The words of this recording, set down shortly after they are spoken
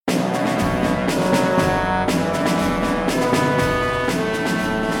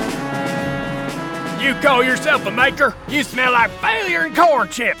You call yourself a maker? You smell like failure and corn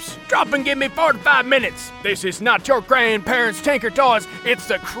chips. Drop and give me 45 minutes. This is not your grandparents' Tinker Toys. It's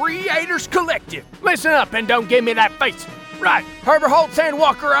the Creators Collective. Listen up and don't give me that face. Right, Herbert Holtz and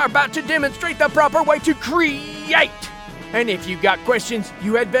Walker are about to demonstrate the proper way to create. And if you got questions,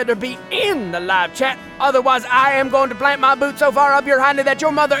 you had better be in the live chat. Otherwise, I am going to plant my boot so far up your hiney that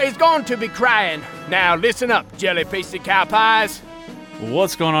your mother is going to be crying. Now listen up, jelly piece of cow pies.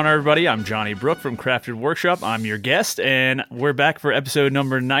 What's going on, everybody? I'm Johnny Brook from Crafted Workshop. I'm your guest, and we're back for episode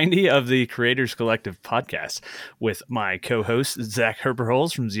number 90 of the Creators Collective podcast with my co-host, Zach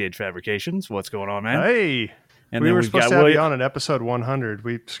Herperholz from ZH Fabrications. What's going on, man? Hey! And we were supposed to have you on at episode 100.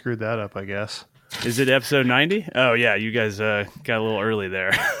 We screwed that up, I guess. Is it episode 90? Oh, yeah, you guys got a little early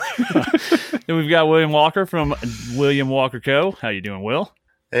there. Then we've got William Walker from William Walker Co. How you doing, Will?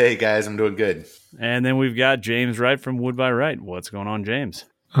 Hey, guys, I'm doing good. And then we've got James Wright from Wood by Wright. What's going on, James?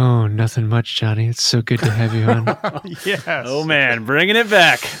 Oh, nothing much, Johnny. It's so good to have you on. Yes. Oh, man, bringing it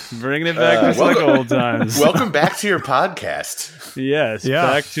back. Bringing it back just like old times. Welcome back to your podcast. Yes, Yeah.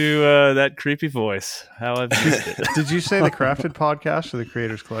 back to that creepy voice. How I've missed it. Did you say the Crafted Podcast or the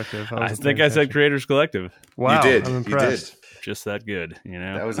Creators Collective? I think I said Creators Collective. Wow, You did. I'm You impressed. Just that good, you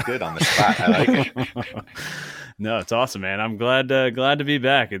know? That was good on the spot. I like it. No, it's awesome, man. I'm glad to be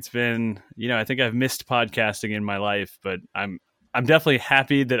back. It's been, I think I've missed podcasting in my life, but I'm definitely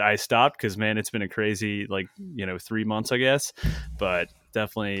happy that I stopped because, man, it's been a crazy, 3 months, I guess. But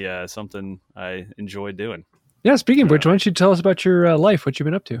definitely something I enjoyed doing. Yeah, speaking of which, why don't you tell us about your life, what you've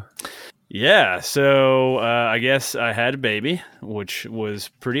been up to? Yeah, so I guess I had a baby, which was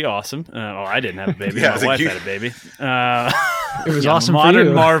pretty awesome. I didn't have a baby. Yeah, My wife had a baby. It was awesome for modern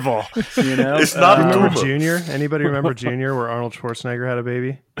you. marvel. It's not Remember Tumba. Junior? Anybody remember Junior where Arnold Schwarzenegger had a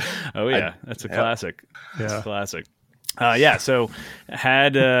baby? Oh, yeah, that's a classic. That's a Yeah. classic. So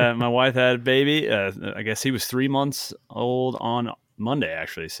had my wife had a baby. I guess he was 3 months old on Monday,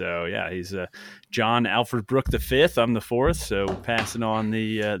 actually. So yeah, he's John Alfred Brook V. I'm the fourth, so passing on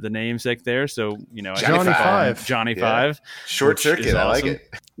the namesake there. So I Johnny call him Five. Johnny Yeah. Five, Short which is circuit. I like awesome.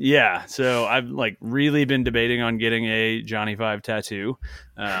 it. Yeah, so I've really been debating on getting a Johnny Five tattoo.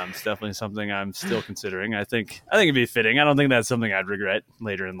 It's definitely something I'm still considering. I think it'd be fitting. I don't think that's something I'd regret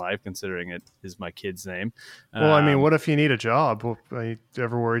later in life, considering it is my kid's name. Well, I mean, what if you need a job? Are you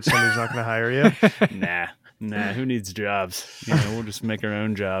ever worried somebody's not going to hire you? Nah, who needs jobs? We'll just make our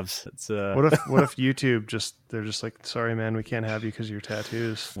own jobs. It's What if YouTube they're just like, sorry, man, we can't have you because of your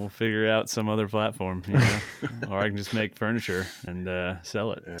tattoos? we'll figure out some other platform, or I can just make furniture and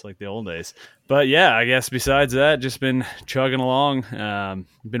sell it. It's like the old days. But yeah, I guess besides that, just been chugging along.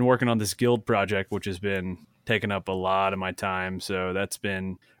 Been working on this guild project, which has been taking up a lot of my time. So that's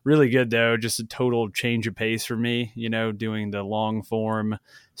been really good, though. Just a total change of pace for me, doing the long form,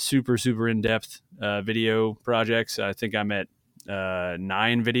 super, super in-depth video projects. I think I'm at 9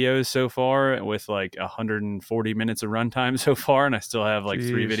 videos so far with 140 minutes of runtime so far. And I still have 3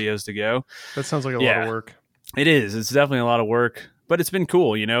 Jeez. videos to go. That sounds like a lot of work. It is. It's definitely a lot of work, but it's been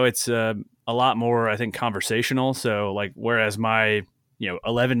cool. It's a lot more, I think, conversational. So whereas my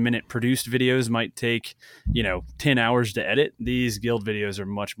 11-minute produced videos might take 10 hours to edit, these guild videos are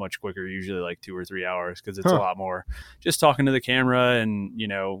much, much quicker, usually 2 or 3 hours, because it's a lot more just talking to the camera and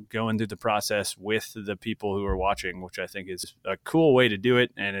going through the process with the people who are watching, which I think is a cool way to do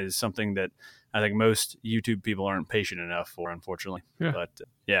it, and is something that I think most YouTube people aren't patient enough for, unfortunately. Yeah. But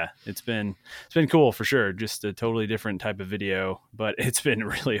yeah, it's been cool for sure. Just a totally different type of video, but it's been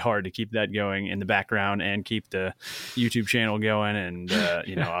really hard to keep that going in the background and keep the YouTube channel going, and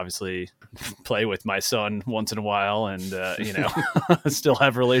obviously play with my son once in a while, and still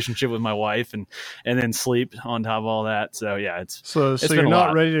have a relationship with my wife, and then sleep on top of all that. So yeah, it's So been you're a not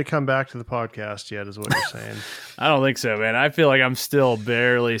lot. ready to come back to the podcast yet, is what you're saying? I don't think so, man. I feel like I'm still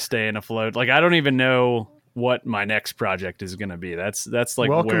barely staying afloat. I don't even know what my next project is going to be. That's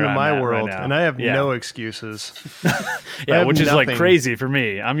Welcome where to I'm my at world, right now. and I have Yeah. no excuses. Yeah, have which is nothing. crazy for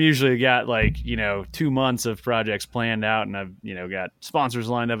me. I'm usually got 2 months of projects planned out, and I've got sponsors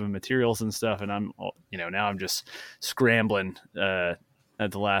lined up and materials and stuff, and I'm now I'm just scrambling at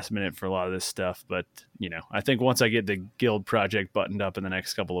the last minute for a lot of this stuff. But I think once I get the guild project buttoned up in the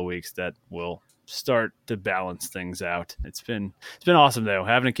next couple of weeks, that will start to balance things out. It's been awesome, though.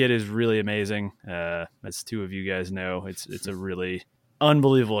 Having a kid is really amazing. As 2 of you guys know, it's a really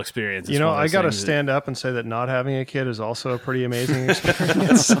unbelievable experience. It's one of I those got to things that- stand up and say that not having a kid is also a pretty amazing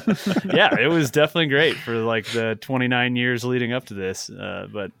experience. Yeah, it was definitely great for the 29 years leading up to this.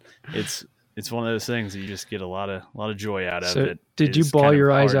 But it's one of those things that you just get a lot of joy out of. So it did you is bawl kind of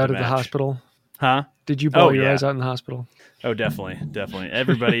your eyes hard out to of the match. hospital? Huh? Did you bawl Oh, your yeah. eyes out in the hospital? Oh, definitely.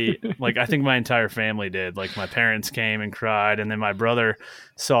 Everybody, like, I think my entire family did. Like, my parents came and cried, and then my brother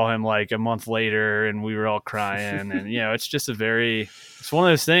saw him like a month later, and we were all crying. And it's just it's one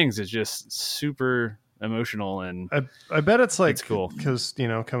of those things. It's just super emotional, and I bet it's like, it's cool. because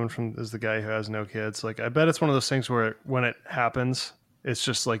coming from as the guy who has no kids, like I bet it's one of those things where when it happens, it's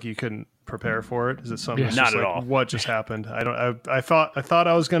just like you couldn't prepare for it. Is it something? Yeah. That's Not just at like, all. What just happened? I thought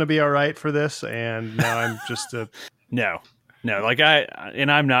I was going to be all right for this, and now I'm just a. No, like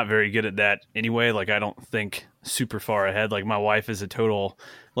I'm not very good at that anyway. Like, I don't think super far ahead. Like, my wife is a total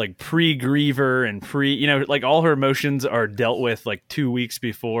like pre-griever and like all her emotions are dealt with like 2 weeks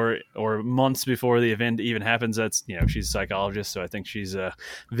before or months before the event even happens. That's, she's a psychologist, so I think she's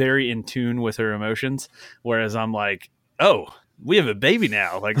very in tune with her emotions. Whereas I'm like, oh, we have a baby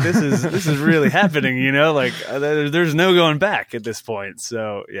now. Like, this is really happening, like there's no going back at this point.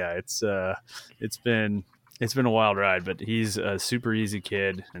 So yeah, it's been a wild ride, but he's a super easy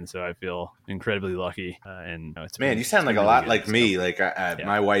kid, and so I feel incredibly lucky. And You sound like a really lot good, like so. me. Like Yeah.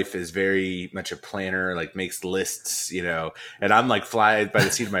 my wife is very much a planner, like makes lists, and I'm like fly by the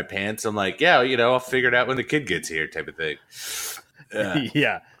seat of my pants. I'm like, yeah, I'll figure it out when the kid gets here, type of thing.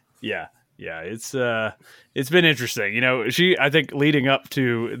 Yeah. It's been interesting. She, I think, leading up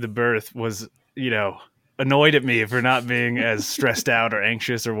to the birth was, annoyed at me for not being as stressed out or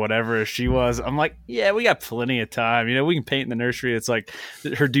anxious or whatever as she was. I'm like, yeah, we got plenty of time. We can paint in the nursery. It's like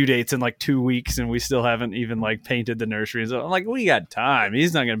her due date's in like 2 weeks and we still haven't even like painted the nursery. So I'm like, we got time.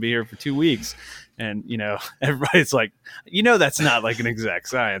 He's not going to be here for 2 weeks. And, everybody's like, that's not like an exact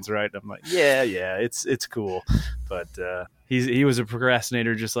science, right? I'm like, yeah, it's cool. But he was a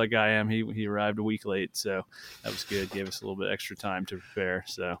procrastinator just like I am. He arrived a week late, so that was good. Gave us a little bit extra time to prepare.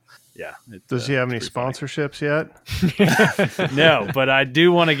 So, yeah. Does he have any sponsorships yet? No, but I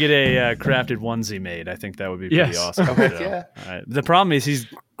do want to get a crafted onesie made. I think that would be pretty Yes. awesome. Oh, heck So, yeah. the problem is he's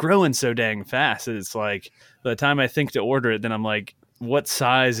growing so dang fast. It's like by the time I think to order it, then I'm like, what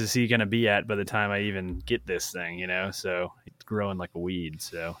size is he going to be at by the time I even get this thing, So it's growing like a weed.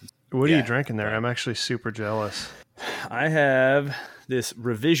 So What are Yeah. you drinking there? I'm actually super jealous. I have this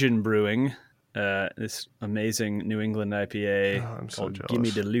Revision Brewing, this amazing New England IPA Oh, I'm so called jealous. Gimme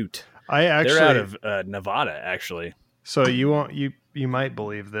the Loot. I actually. They're out of Nevada, actually. So you might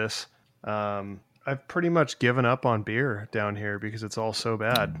believe this. I've pretty much given up on beer down here because it's all so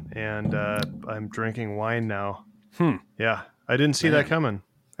bad, and I'm drinking wine now. Yeah, I didn't see that coming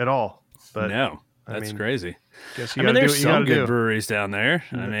at all. But No, I that's mean, crazy. guess you I mean, gotta do there's what you some gotta good do. breweries down there.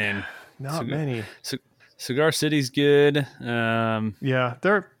 I mean, Not many. Cigar City's good. Yeah,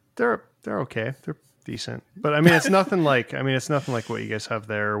 they're okay. They're decent, but I mean, it's nothing like what you guys have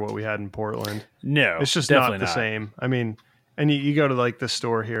there or what we had in Portland. No, It's just definitely not the same. I mean, and you go to like the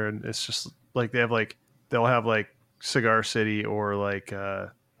store here, and it's just like they'll have like Cigar City or like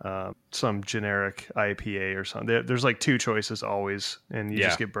some generic IPA or something. There's like two choices always, and you Yeah.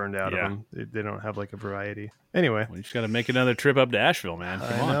 just get burned out Yeah. of them. They don't have like a variety. Anyway, We just got to make another trip up to Asheville, man. Come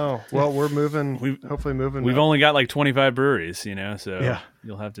I on. know. Well, we're moving. We've- hopefully moving. We've up. only got like 25 breweries, so Yeah.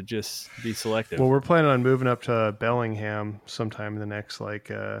 you'll have to just be selective. Well, we're planning on moving up to Bellingham sometime in the next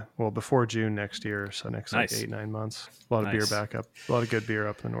before June next year. So next Nice. like 8-9 months. A lot of beer Nice. back up. A lot of good beer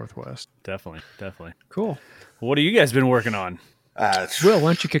up in the Northwest. Definitely. Cool. What have you guys been working on? Will, why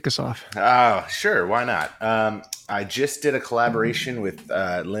don't you kick us off? Oh, sure. Why not? I just did a collaboration with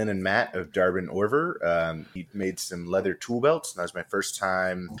Lynn and Matt of Darbin Orver. He made some leather tool belts. That was my first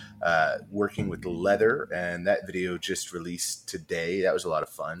time working with leather, and that video just released today. That was a lot of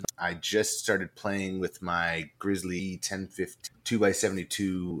fun. I just started playing with my Grizzly 1050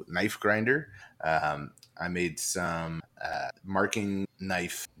 2x72 knife grinder. I made some marking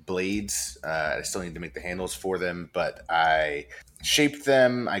knife blades. I still need to make the handles for them, but I shaped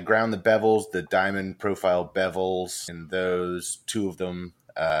them. I ground the bevels, the diamond profile bevels, and those two of them.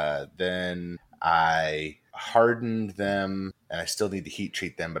 Then I hardened them, and I still need to heat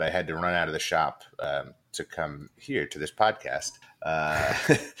treat them, but I had to run out of the shop to come here to this podcast.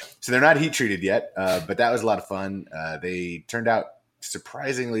 So they're not heat treated yet, but that was a lot of fun. They turned out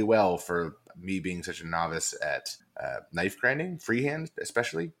surprisingly well for me being such a novice at knife grinding, freehand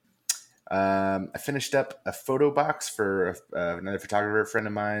especially. I finished up a photo box for another photographer friend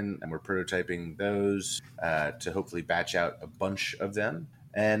of mine, and we're prototyping those to hopefully batch out a bunch of them.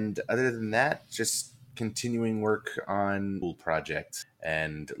 And other than that, just continuing work on pool projects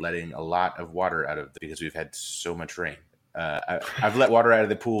and letting a lot of water out of because we've had so much rain. I've let water out of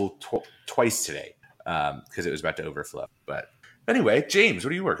the pool twice today because it was about to overflow. But anyway, James,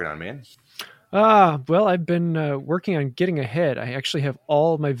 what are you working on, man? Well, I've been working on getting ahead. I actually have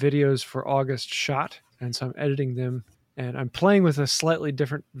all my videos for August shot, and so I'm editing them. And I'm playing with a slightly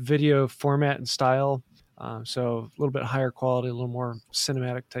different video format and style, so a little bit higher quality, a little more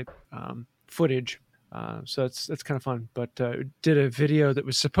cinematic type footage. So that's kind of fun. But did a video that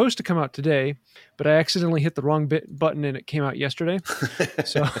was supposed to come out today, but I accidentally hit the wrong button and it came out yesterday.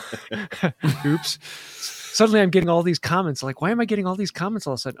 So, oops. Suddenly I'm getting all these comments. Like, why am I getting all these comments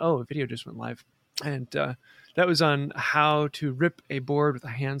all of a sudden? Oh, a video just went live. And that was on how to rip a board with a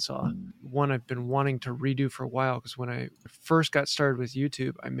handsaw. One I've been wanting to redo for a while, because when I first got started with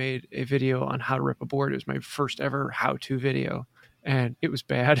YouTube, I made a video on how to rip a board. It was my first ever how-to video, and it was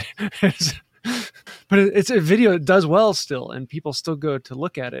bad. But it's a video that does well still, and people still go to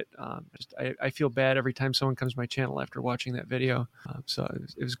look at it. I feel bad every time someone comes to my channel after watching that video. So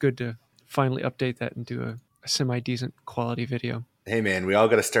it was good to finally update that and do a semi-decent quality video. Hey man, we all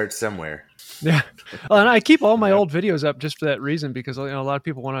got to start somewhere. Yeah, well, and I keep all my old videos up just for that reason, because a lot of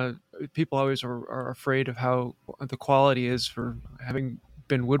people people always are afraid of how the quality is for having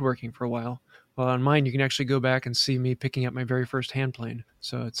been woodworking for a while. Well, on mine, you can actually go back and see me picking up my very first hand plane.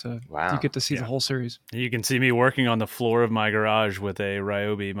 So it's wow. You get to see the whole series. You can see me working on the floor of my garage with a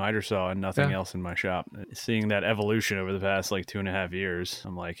Ryobi miter saw and nothing else in my shop. Seeing that evolution over the past 2.5 years,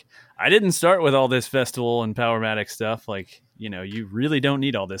 I'm like, I didn't start with all this Festool and Powermatic stuff. You really don't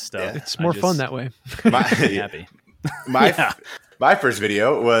need all this stuff. Yeah. It's more fun that way. I'm happy. My first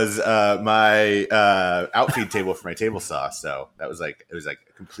video was my outfeed table for my table saw. So that was it was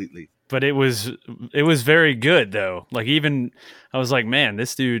completely. But it was very good though. I was like, man,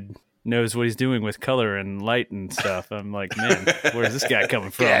 this dude knows what he's doing with color and light and stuff. I'm like, man, where's this guy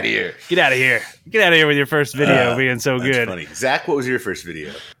coming from? Get out of here. Get out of here. Get out of here with your first video being so That's good. Funny. Zach, what was your first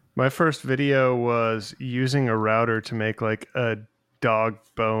video? My first video was using a router to make a dog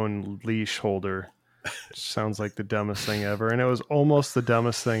bone leash holder. Sounds like the dumbest thing ever. And it was almost the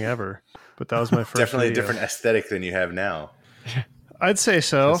dumbest thing ever. But that was my first Definitely video. a different aesthetic than you have now. I'd say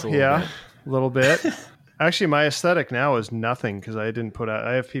so. A little bit. Actually, my aesthetic now is nothing, because I didn't put out.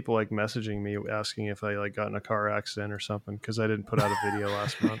 I have people messaging me asking if I got in a car accident or something because I didn't put out a video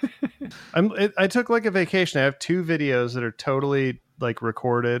last month. I took a vacation. I have 2 videos that are totally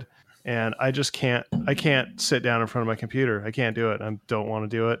recorded, and I just can't. I can't sit down in front of my computer. I can't do it. I don't want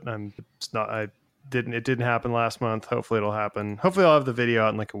to do it. It didn't happen last month. Hopefully it'll happen. Hopefully I'll have the video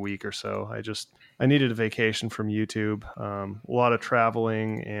out in a week or so. I needed a vacation from YouTube. A lot of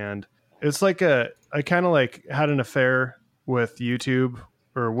traveling, and it's I kind of had an affair with YouTube,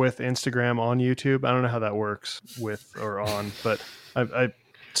 or with Instagram on YouTube. I don't know how that works with or on, but I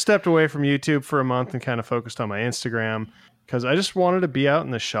stepped away from YouTube for a month and kind of focused on my Instagram, because I just wanted to be out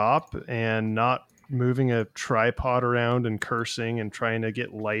in the shop and not moving a tripod around and cursing and trying to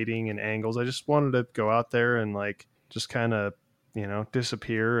get lighting and angles. I just wanted to go out there and just kind of,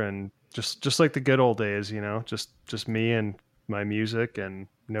 disappear, and just like the good old days, just me and my music and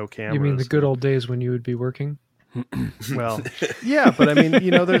no cameras. You mean the good old days when you would be working? Well, yeah, but I mean,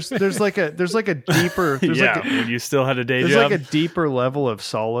 there's a deeper, when you still had a day there's job. a deeper level of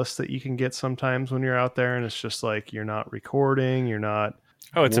solace that you can get sometimes when you're out there, and it's just you're not recording, you're not.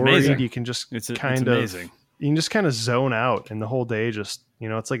 Oh, it's worried. amazing. You can just It's you can just kind of zone out, and the whole day just,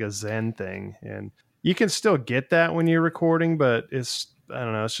 it's like a Zen thing. And you can still get that when you're recording, but I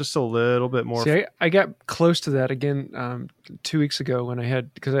don't know, it's just a little bit more. See, I got close to that again 2 weeks ago when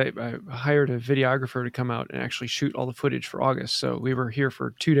because I hired a videographer to come out and actually shoot all the footage for August. So we were here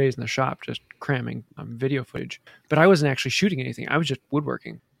for 2 days in the shop just cramming video footage. But I wasn't actually shooting anything. I was just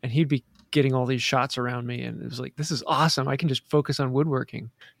woodworking, and he'd be getting all these shots around me, and it was this is awesome. I can just focus on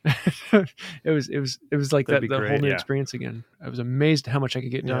woodworking. it was like That'd that be the great, whole new yeah. experience again. I was amazed at how much I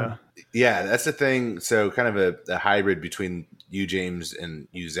could get done. Yeah, that's the thing. So kind of a hybrid between you, James, and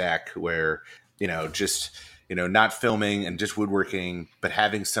you, Zach, where, just, not filming and just woodworking, but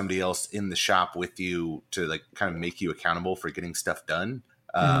having somebody else in the shop with you to kind of make you accountable for getting stuff done.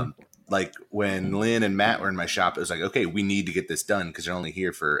 When Lynn and Matt were in my shop, it was okay, we need to get this done because they're only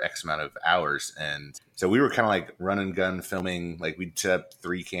here for X amount of hours. And so we were kind of run and gun filming. We'd set up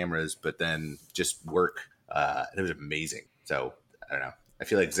 3 cameras, but then just work. It was amazing. So I don't know. I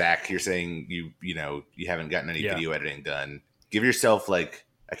feel like, Zach, you're saying you haven't gotten any video editing done. Give yourself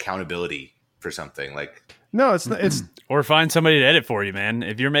accountability for something. No, it's not, it's. Or find somebody to edit for you, man.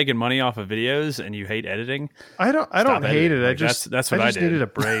 If you're making money off of videos and you hate editing, I don't hate it. that's what I did. Needed a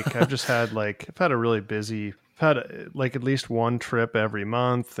break. I've just had I've had a really busy. I've had at least one trip every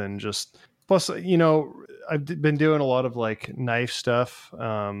month, and just plus I've been doing a lot of knife stuff,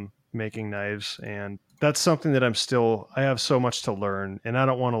 making knives, and that's something that I have so much to learn, and I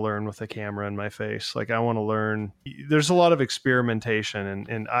don't want to learn with a camera in my face. Like I want to learn. There's a lot of experimentation,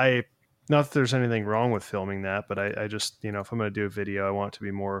 and not that there's anything wrong with filming that, but I just, if I'm going to do a video, I want it to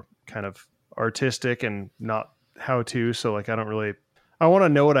be more kind of artistic and not how to. So like, I want to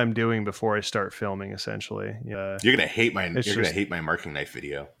know what I'm doing before I start filming, essentially. Yeah. You're going to hate my marking knife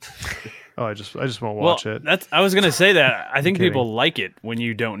video. Oh, I just won't watch it. I was gonna say that. I think people like it when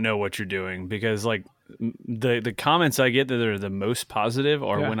you don't know what you're doing, because like the comments I get that are the most positive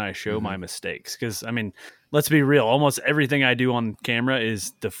are when I show my mistakes. Because I mean, let's be real. Almost everything I do on camera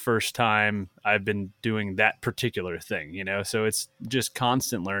is the first time I've been doing that particular thing. So it's just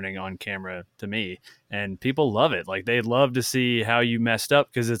constant learning on camera to me, and people love it. Like they love to see how you messed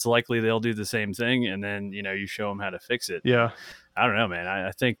up, because it's likely they'll do the same thing, and then you show them how to fix it. Yeah. I don't know, man.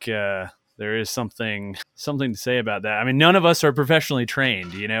 I think there is something to say about that. I mean, none of us are professionally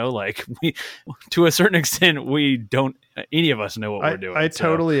trained, like we, to a certain extent, we don't, any of us know what we're doing. I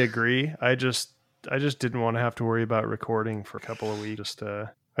totally agree. I just didn't want to have to worry about recording for a couple of weeks. I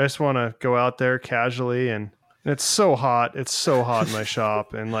just want to go out there casually, and it's so hot. It's so hot in my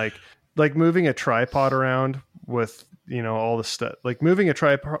shop, and like moving a tripod around with, all the stuff, like moving a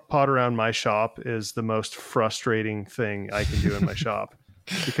tripod around my shop is the most frustrating thing I can do in my shop.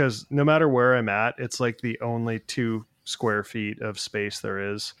 Because no matter where I'm at, it's like the only 2 square feet of space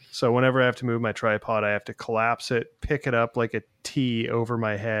there is. So whenever I have to move my tripod, I have to collapse it, pick it up like a T over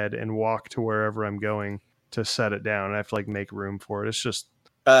my head, and walk to wherever I'm going to set it down. I have to like make room for it. It's just...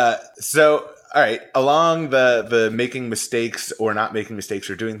 So, all right, along the making mistakes or not making mistakes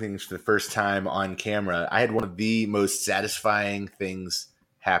or doing things for the first time on camera, I had one of the most satisfying things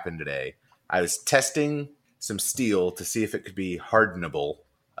happen today. I was testing some steel to see if it could be hardenable,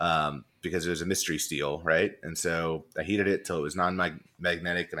 because it was a mystery steel, right? And so I heated it till it was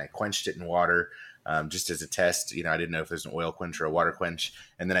non-magnetic, and I quenched it in water, just as a test. I didn't know if there's an oil quench or a water quench.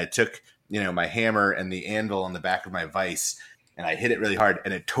 And then I took, my hammer and the anvil on the back of my vise, and I hit it really hard,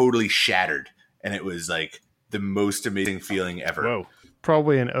 and it totally shattered. And it was like the most amazing feeling ever. Whoa.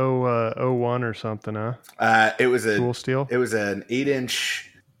 Probably an 01 or something, huh? It was a tool steel. It was an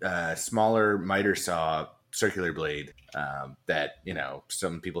 8-inch smaller miter saw circular blade that,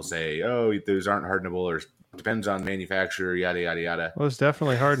 some people say, oh, those aren't hardenable, or depends on the manufacturer, yada, yada, yada. Well, it's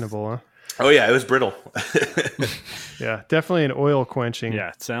definitely hardenable, huh? Oh, yeah, it was brittle. Yeah, definitely an oil quenching. Yeah,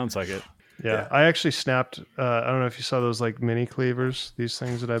 it sounds like it. Yeah, I actually snapped, I don't know if you saw those like mini cleavers, these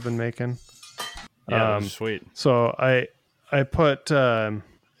things that I've been making. Yeah, those are sweet. So I put, and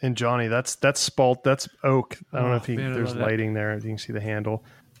Johnny, that's spalt, that's oak. I don't know if there's lighting there. You can see the handle.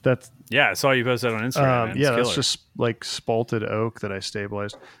 I saw you post that on Instagram. That's just like spalted oak that I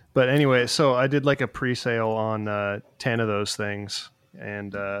stabilized. But anyway, so I did like a pre-sale on 10 of those things,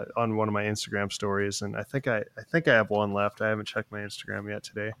 and on one of my Instagram stories, and I think I have one left. I haven't checked my Instagram yet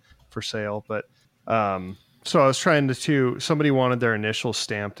today for sale, but so I was trying to somebody wanted their initials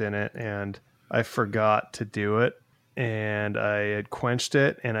stamped in it, and I forgot to do it, and I had quenched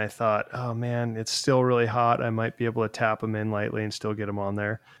it, and I thought, oh man, it's still really hot. I might be able to tap them in lightly and still get them on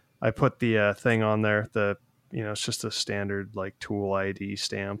there. I put the thing on there, it's just a standard like tool ID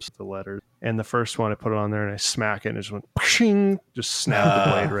stamps, the letters. And the first one I put it on there, and I smack it, and it just went, pshing, just snapped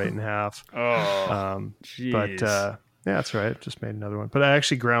the blade right in half. Oh, but yeah, that's right. Just made another one, but I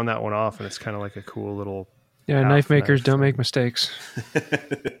actually ground that one off, and it's kind of like a cool little. Yeah, knife makers don't make mistakes.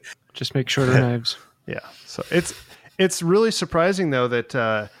 Just make shorter knives. Yeah, so it's really surprising though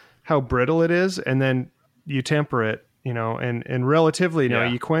that how brittle it is, and then you temper it, and relatively,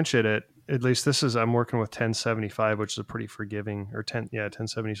 you quench it at least this is, I'm working with 1075, which is a pretty forgiving, or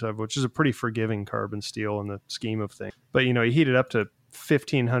 1075, which is a pretty forgiving carbon steel in the scheme of things. But you heat it up to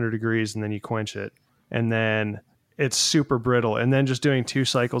 1500 degrees, and then you quench it, and then it's super brittle. And then just doing 2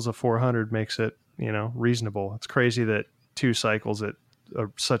 cycles of 400 makes it, reasonable. It's crazy that 2 cycles at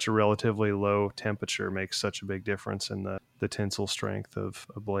such a relatively low temperature makes such a big difference in the tensile strength of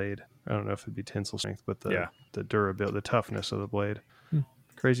a blade. I don't know if it'd be tensile strength, but the durability, the toughness of the blade.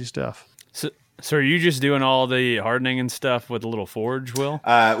 Crazy stuff. So are you just doing all the hardening and stuff with a little forge, Will?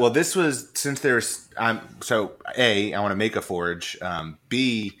 Well, this was, since there's, so A, I want to make a forge.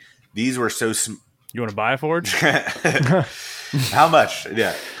 B, these were so you want to buy a forge? How much?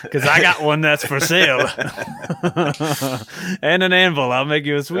 Yeah. Because I got one that's for sale. And an anvil. I'll make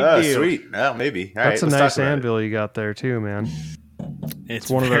you a sweet deal. Sweet. Well, maybe. All that's right, a nice anvil you got there too, man. It's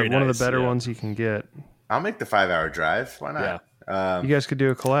one of the better ones you can get. I'll make the 5-hour drive. Why not? Yeah. You guys could do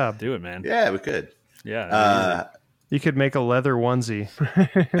a collab. Do it, man. Yeah, we could. Yeah. You could make a leather onesie.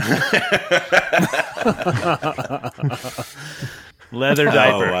 Leather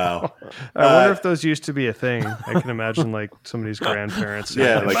diaper. Oh, wow. I wonder if those used to be a thing. I can imagine like somebody's grandparents.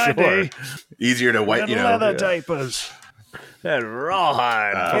 Yeah, like my day, easier to white, leather diapers. That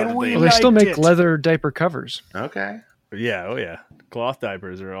rawhide. And we Well, they still liked make it. leather diaper covers. Okay. Yeah, oh yeah. Cloth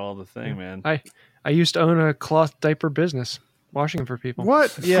diapers are all the thing, man. I used to own a cloth diaper business, washing them for people.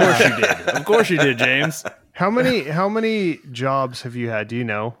 What? Of Yeah. course you did. Of course you did, James. How many jobs have you had? Do you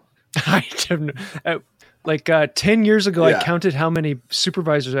know? I don't know. 10 years ago, Yeah. I counted how many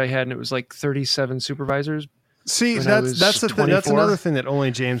supervisors I had, and it was like 37 supervisors. See, When I that's was that's that's 24. another thing that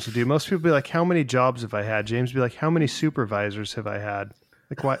only James would do. Most people be like, "How many jobs have I had?" James would be like, "How many supervisors have I had?"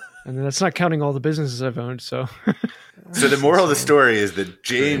 Like what? And then that's not counting all the businesses I've owned. So So the moral of the story is that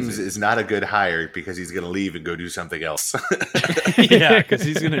James is not a good hire because he's going to leave and go do something else. Yeah, because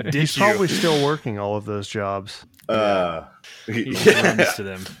he's gonna He's ditch you. probably still working all of those jobs. He runs to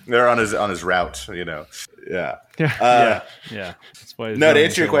them. They're on his route, you know. Yeah. Yeah. That's why his No, to runs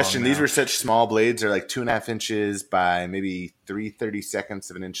answer your so question, long these now. were such small blades. They're like 2.5 inches by maybe 3/32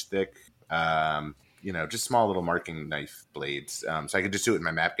 of an inch thick. Just small little marking knife blades. So I could just do it in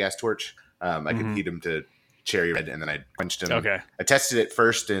my map gas torch. I could heat them to cherry red, and then I quenched them. Okay. I tested it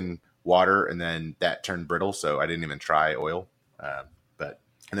first in water, and then that turned brittle, so I didn't even try oil.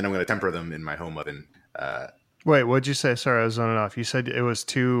 And then I'm going to temper them in my home oven. Wait, what'd you say? Sorry, I was zoning off. You said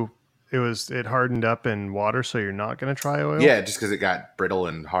it hardened up in water, so you're not going to try oil? Yeah, just because it got brittle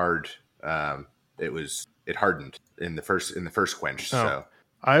and hard, it hardened in the first quench. So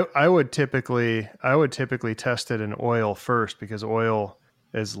I would typically test it in oil first because oil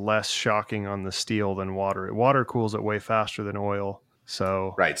is less shocking on the steel than water. Water cools it way faster than oil.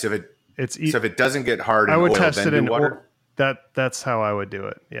 So right. So it's if it doesn't get hard in I would oil, test then it do in water. That's how I would do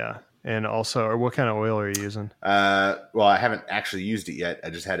it. Yeah. And also, or what kind of oil are you using? Well, I haven't actually used it yet. I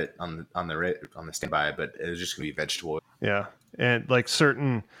just had it on the standby, but it was just going to be vegetable oil. Yeah. And like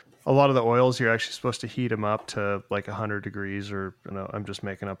a lot of the oils, you're actually supposed to heat them up to like 100 degrees, or I'm just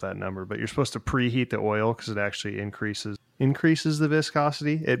making up that number, but you're supposed to preheat the oil because it actually increases the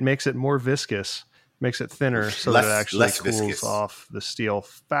viscosity. It makes it more viscous, makes it thinner, so that it actually less cools viscous. off the steel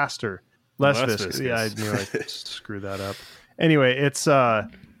faster. Less viscous. Yeah, I knew I screwed that up. Anyway, it's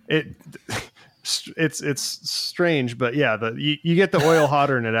strange, but yeah, you get the oil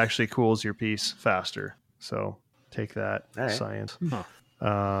hotter and it actually cools your piece faster. So take that, All right. science.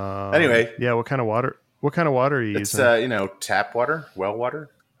 Anyway, yeah. What kind of water? What kind of water are you It's using? tap water, well water.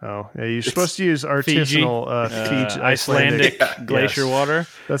 Oh, yeah. You're supposed to use artisanal Fiji, Icelandic glacier Yes. water.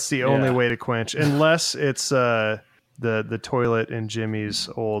 That's the only Yeah. way to quench, unless it's the toilet in Jimmy's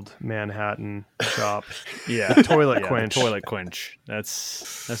old Manhattan shop. Yeah, Toilet yeah, quench. the toilet quench.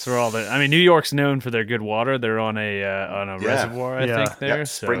 That's where all the. I mean, New York's known for their good water. They're on a reservoir, I Yeah. think. There, Yep,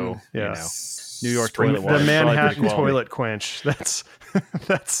 spring. so Yeah. you know, New York Spring- toilet water. The is probably pretty Manhattan quality. toilet quench.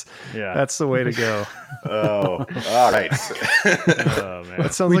 That's Yeah. that's the way to go. Oh, all right. Oh man.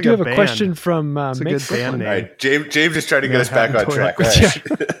 That sounds we like do a have a band. question from It's a Make good band Brooklyn. name. All right, James is trying to get us back on Manhattan track.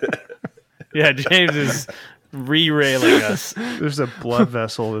 toilet Yeah, James is re-railing us. There's a blood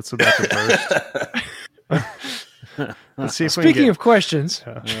vessel that's about to burst. Let's see if we can Speaking get, of questions,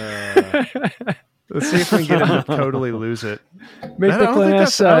 let's see if we can get him to totally lose it. Make I don't, Brooklyn think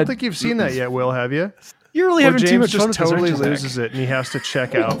asks, that's, I don't think you've seen that yet, Will, have you? you're really Where having too James much fun just with this, totally aren't you, Zach? loses it and he has to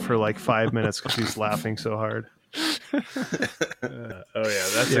check out for like 5 minutes because he's laughing so hard. Oh yeah,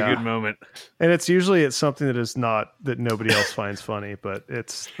 that's Yeah. a good moment. And it's usually something that nobody else finds funny, but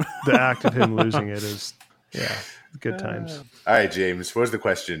it's the act of him losing it is, yeah, good times. All right, James, what was the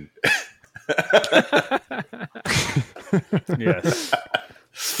question? Yes.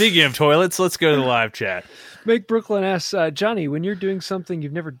 Speaking of toilets, let's go to the live chat. Make Brooklyn asks, Johnny, when you're doing something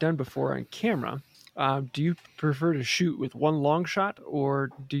you've never done before on camera, do you prefer to shoot with one long shot, or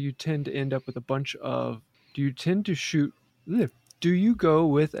do you tend to end up with a bunch of? Do you tend to shoot? Do you go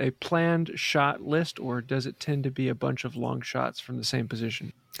with a planned shot list, or does it tend to be a bunch of long shots from the same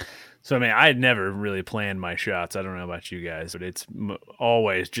position? So, I mean, I had never really planned my shots. I don't know about you guys, but it's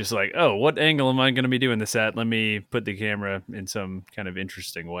always just like, oh, what angle am I going to be doing this at? Let me put the camera in some kind of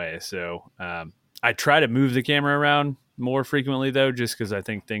interesting way. So I try to move the camera around more frequently, though, just because I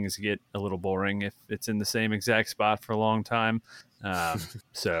think things get a little boring if it's in the same exact spot for a long time.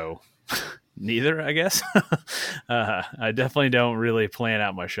 So neither, I guess. I definitely don't really plan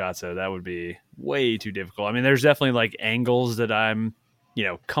out my shots, though. That would be way too difficult. I mean, there's definitely like angles that I'm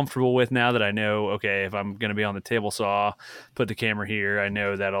comfortable with now that I know, okay, if I'm going to be on the table saw, put the camera here, I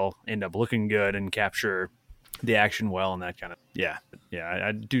know that'll end up looking good and capture the action well and that kind of, yeah.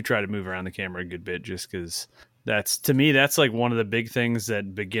 I do try to move around the camera a good bit just because That's, to me, that's like one of the big things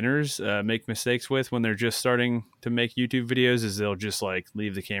that beginners make mistakes with when they're just starting to make YouTube videos, is they'll just like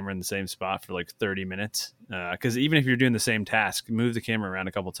leave the camera in the same spot for like 30 minutes. Because even if you're doing the same task, move the camera around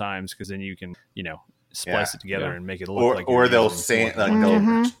a couple times, because then you can, splice it together and make it look like. Or they'll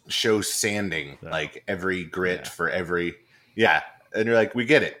they'll show sanding, like every grit for every. Yeah. And you're like, we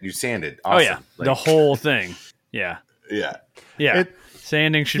get it. You sanded. Awesome. Oh, yeah. Like, the whole thing. Yeah. Yeah. Yeah.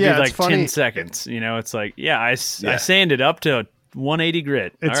 Sanding should be like 10 seconds. It's like, I sanded up to 180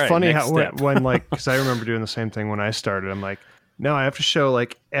 grit. It's All right, funny how step. when like, because I remember doing the same thing when I started. I'm like, no, I have to show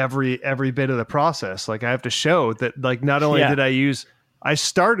like every bit of the process. Like I have to show that like not only did I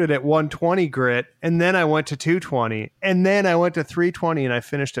started at 120 grit, and then I went to 220, and then I went to 320, and I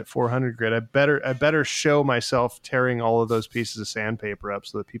finished at 400 grit. I better show myself tearing all of those pieces of sandpaper up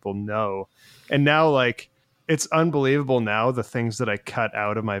so that people know. And now, like, it's unbelievable now, the things that I cut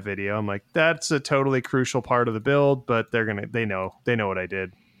out of my video. I'm like, that's a totally crucial part of the build, but they know what I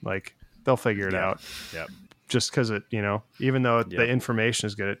did. Like, they'll figure it out. Yep. Just because it, even though the information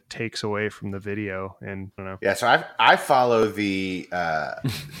is good, it takes away from the video. And I don't know. Yeah, so I follow the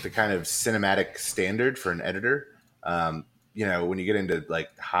kind of cinematic standard for an editor. When you get into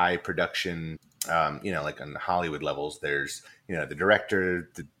like high production, like on Hollywood levels, there's the director,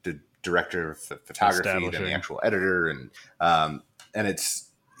 the director of photography, then the actual editor, and it's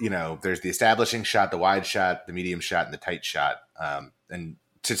there's the establishing shot, the wide shot, the medium shot, and the tight shot. And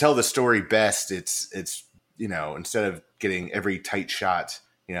to tell the story best, it's instead of getting every tight shot,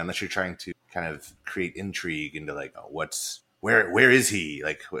 unless you're trying to kind of create intrigue into like, where is he?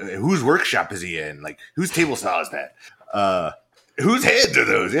 Like, whose workshop is he in? Like, whose table saw is that? Whose hands are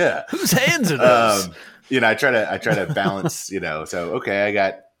those? Yeah. Whose hands are those? I try to balance, so, okay, I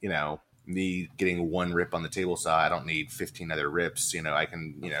got, me getting one rip on the table saw. I don't need 15 other rips. I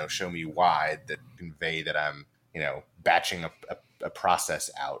can, show me wide that convey that I'm, batching a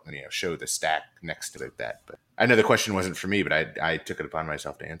process out and show the stack next to it. But I know the question wasn't for me, but I took it upon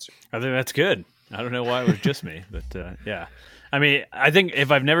myself to answer. I think that's good. I don't know why it was just me, but yeah. I mean, I think if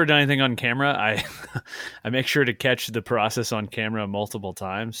I've never done anything on camera, I make sure to catch the process on camera multiple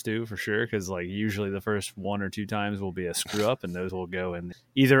times too, for sure. Because like usually the first 1 or 2 times will be a screw up, and those will go in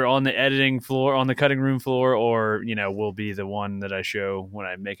either on the editing floor, on the cutting room floor, or will be the one that I show when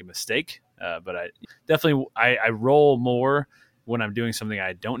I make a mistake. But I definitely I roll more when I'm doing something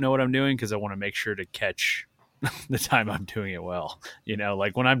I don't know what I'm doing, because I want to make sure to catch the time I'm doing it well.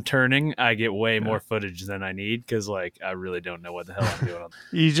 Like when I'm turning, I get way more footage than I need, because like I really don't know what the hell I'm doing.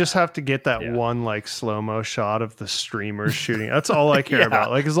 You just have to get that one like slow-mo shot of the streamers shooting. That's all I care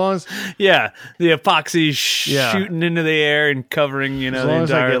about. Like as long as the epoxy shooting into the air and covering as the long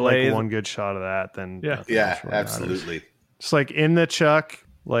as I entire get lathe. like one good shot of that, then Yeah, absolutely. It's like in the chuck,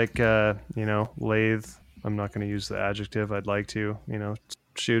 like lathe. I'm not going to use the adjective. I'd like to,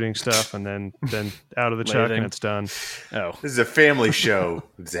 shooting stuff, and then out of the chuck, and it's done. Oh, this is a family show,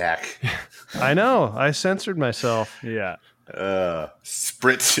 Zach. I know. I censored myself. Yeah.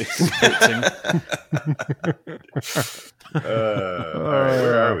 Spritzing. All right,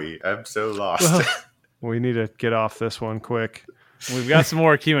 where are we? I'm so lost. Well, we need to get off this one quick. We've got some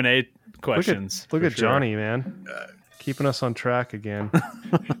more Q&A questions. Look at Johnny, man. Keeping us on track again.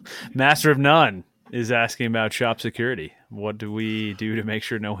 Master of None is asking about shop security. What do we do to make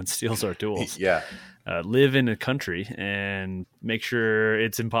sure no one steals our tools? Live in a country and make sure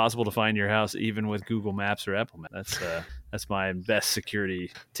it's impossible to find your house, even with Google Maps or Apple Maps. That's my best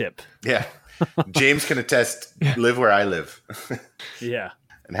security tip. Yeah. James can attest, live where I live. Yeah.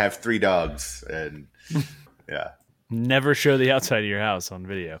 And have 3 dogs. And never show the outside of your house on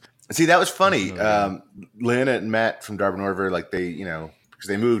video. See, that was funny. Lynn and Matt from Darwin Orver, like they, because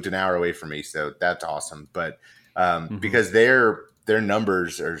they moved an hour away from me, so that's awesome. But because their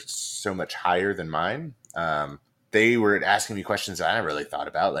numbers are so much higher than mine, they were asking me questions that I never really thought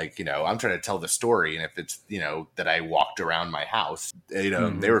about. Like, I'm trying to tell the story, and if it's that I walked around my house, they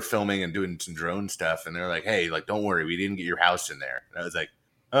were filming and doing some drone stuff, and they're like, "Hey, like, don't worry, we didn't get your house in there." And I was like,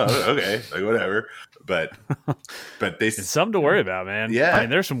 "Oh, okay, like whatever." But it's something to worry about, man. Yeah, I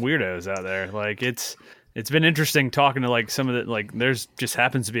mean, there's some weirdos out there. Like it's been interesting talking to like some of the, like there's just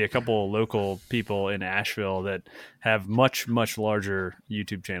happens to be a couple of local people in Asheville that have much, much larger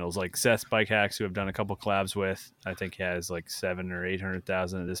YouTube channels, like Seth Bike Hacks, who I've done a couple collabs with. I think he has like 700,000 or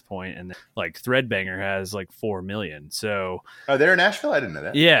 800,000 at this point. And like Threadbanger has like 4 million. So they're in Asheville? I didn't know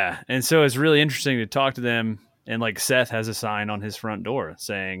that. Yeah. And so it's really interesting to talk to them And like Seth has a sign on his front door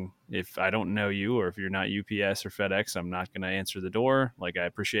saying, if I don't know you or if you're not UPS or FedEx, I'm not going to answer the door. Like, I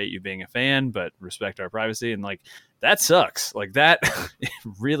appreciate you being a fan, but respect our privacy. And like, that sucks. Like that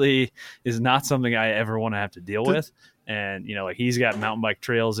really is not something I ever want to have to deal with. And, you know, like he's got mountain bike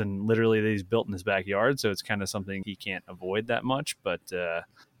trails and literally that he's built in his backyard. So it's kind of something he can't avoid that much. But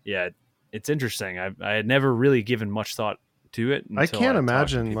yeah, it's interesting. I had never really given much thought to it. I can't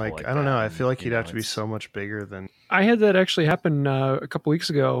imagine, like I don't know. I feel like you he'd know, have to be so much bigger than. I had that actually happen a couple weeks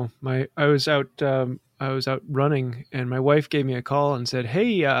ago. I was out running, and my wife gave me a call and said,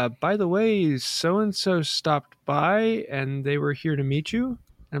 "Hey, by the way, so and so stopped by, and they were here to meet you."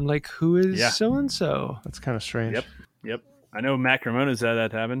 I'm like, "Who is so and so?" That's kind of strange. Yep. I know Matt Cremona's had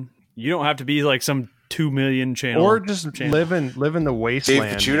that happen. You don't have to be like some 2 million channel, or just live in the wasteland.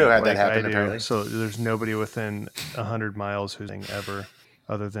 Dave Picciuto had like that happen I do. apparently. So there's nobody within 100 miles who's ever,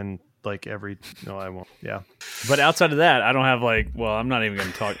 other than like every. No, I won't. Yeah. But outside of that, I don't have like. Well, I'm not even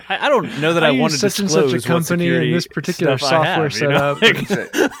going to talk. I don't know that I want to such and disclose such a company and this particular software setup.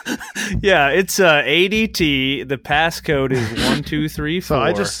 Yeah, it's ADT. The passcode is 1234.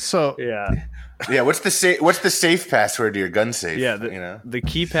 Yeah, what's the safe password to your gun safe? Yeah, the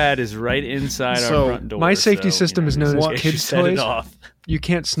keypad is right inside our front door. My safety system is known as you kids' set it toys. off. You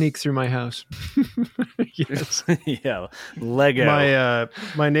can't sneak through my house. Yes. Yeah, Lego.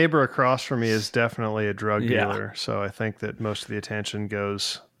 My neighbor across from me is definitely a drug dealer, so I think that most of the attention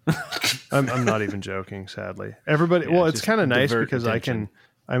goes. I'm not even joking. Sadly, everybody. Yeah, well, it's kind of nice because attention.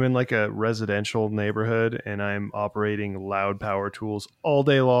 I'm in like a residential neighborhood and I'm operating loud power tools all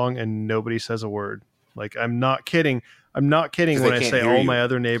day long and nobody says a word. Like, I'm not kidding. When I say all my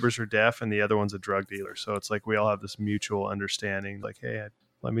other neighbors are deaf and the other one's a drug dealer. So it's like we all have this mutual understanding. Like, hey,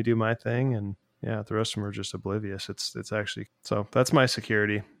 let me do my thing, and yeah, the rest of them are just oblivious. It's actually so. That's my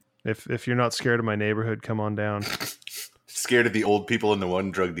security. If you're not scared of my neighborhood, come on down. Scared of the old people and the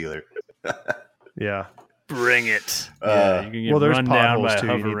one drug dealer. Yeah. Bring it. You can get there's run down by potholes a too.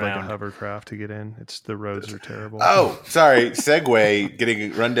 You need like a hovercraft. hovercraft to get in. The roads are terrible. Oh, sorry. Segway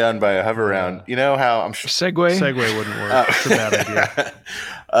getting run down by a hover round. You know how I'm sure Segway wouldn't work. It's a bad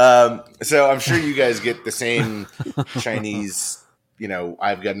idea. So I'm sure you guys get the same Chinese,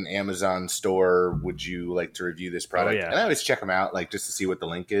 I've got an Amazon store. Would you like to review this product? yeah. And I always check them out, like just to see what the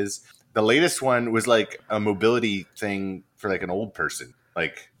link is. The latest one was like a mobility thing for like an old person,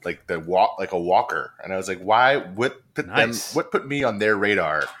 like a walker. And I was like, why? What put me on their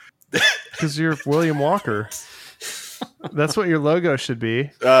radar? Because you're William Walker. That's what your logo should be.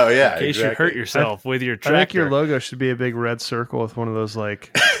 Oh yeah, In case you hurt yourself with your I tractor. think your logo should be a big red circle with one of those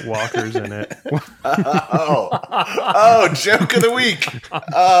like walkers in it. Joke of the week.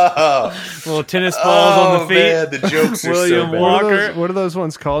 Little tennis balls on the feet. Man, the jokes are William so bad. Walker. What are those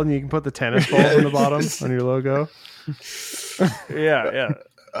ones called? And you can put the tennis balls on the bottom on your logo. Yeah.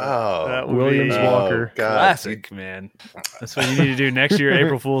 Oh, That would Williams be Walker. God. classic, man. That's what you need to do next year,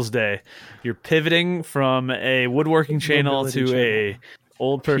 April Fool's Day. You're pivoting from a woodworking channel to a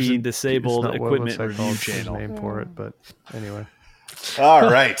old person disabled It's not what equipment website review called, there's a channel. name for it, but anyway. All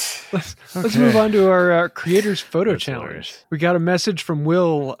right. Let's move on to our creators photo That's challenge. hilarious. We got a message from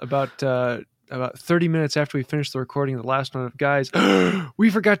Will about 30 minutes after we finished the recording of the last one of guys. We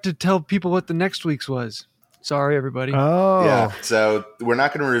forgot to tell people what the next week's was. Sorry, everybody. Oh, Yeah. So we're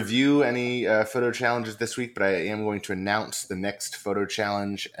not going to review any photo challenges this week, but I am going to announce the next photo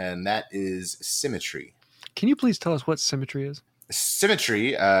challenge, and that is symmetry. Can you please tell us what symmetry is?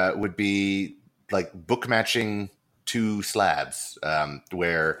 Symmetry would be like book matching two slabs,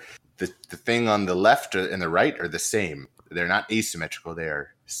 where the thing on the left and the right are the same. They're not asymmetrical; they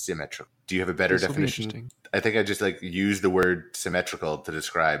are symmetrical. Do you have a better This will be definition? interesting. I think I just used the word symmetrical to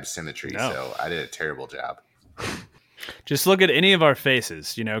describe symmetry, No. so I did a terrible job. Just look at any of our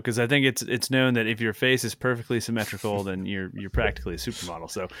faces, because I think it's known that if your face is perfectly symmetrical, then you're practically a supermodel.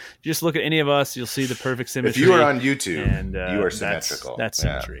 So just look at any of us, you'll see the perfect If symmetry. you are on YouTube, and you are that's symmetrical.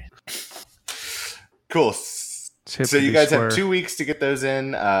 symmetry. Cool. hip So to you be guys square. have 2 weeks to get those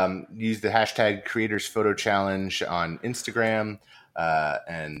in. Use the hashtag Creators Photo Challenge on Instagram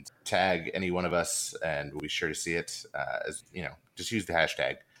and tag any one of us, and we'll be sure to see it. Just use the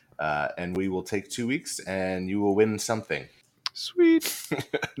hashtag, and we will take 2 weeks, and you will win something. Sweet.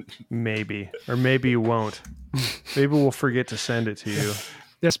 Maybe. Or maybe you won't. Maybe we'll forget to send it to you.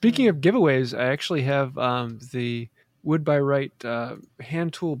 Yeah, speaking of giveaways, I actually have the Wood by Right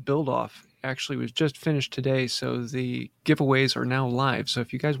hand tool build off. Actually was just finished today, so the giveaways are now live. So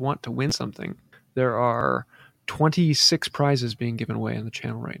if you guys want to win something, there are 26 prizes being given away on the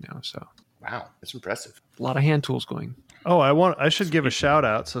channel right now. So Wow, that's impressive. a lot of hand tools going. Oh, I should give a shout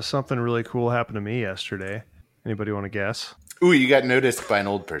out. So something really cool happened to me yesterday. Anybody want to guess? Ooh, you got noticed by an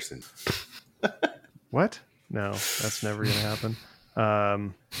old person. What? No, that's never going to happen.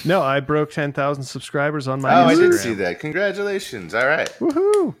 No, I broke 10,000 subscribers on my Instagram. I did see that. Congratulations. All right.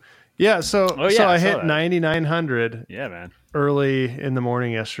 Woohoo! Yeah, so I saw hit that. 9,900 Yeah, man. early in the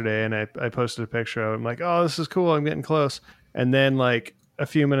morning yesterday, and I posted a picture of it. I'm like, oh, this is cool. I'm getting close. And then like a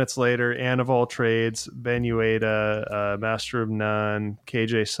few minutes later, Ann of All Trades, Ben Ueda, Master of None,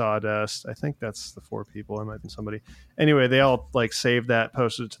 KJ Sawdust. I think that's the 4 people. I might be somebody. Anyway, they all like saved that,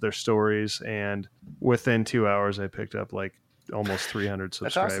 posted it to their stories, and within 2 hours, I picked up like almost 300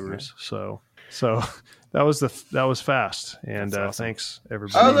 subscribers. Awesome, so that was fast. And awesome. Thanks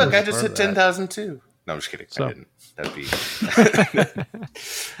everybody. Oh, look, who was I a just part hit of that. 10,000 too. No, I'm just kidding. So- I didn't. That'd be that'd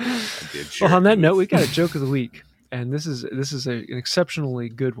be a jerk Well, on that move. note, we got a joke of the week, and this is an exceptionally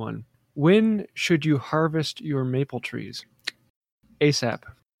good one. When should you harvest your maple trees? ASAP.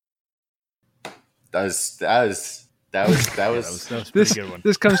 That was That was a pretty This good one.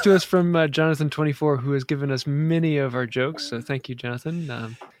 this comes to us from Jonathan24, who has given us many of our jokes. So thank you,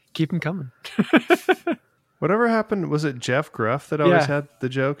 Jonathan. Keep them coming. Whatever happened? Was it Jeff Gruff that always Yeah. had the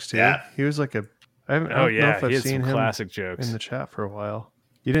jokes too? Yeah. He was like I don't Oh know yeah, if I've he had seen some him classic jokes. in the chat for a while.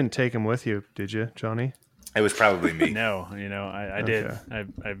 You didn't take him with you, did you, Johnny? It was probably me. No, I did. Okay.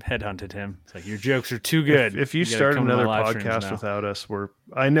 I've headhunted him. It's like your jokes are too good. If you gotta start come to my another live streams podcast now. without us,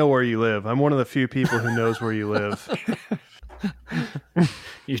 I know where you live. I'm one of the few people who knows where you live.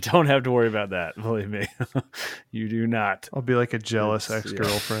 You don't have to worry about that. Believe me, you do not. I'll be like a jealous It's-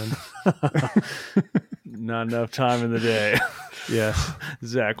 ex-girlfriend. Not enough time in the day. Yes.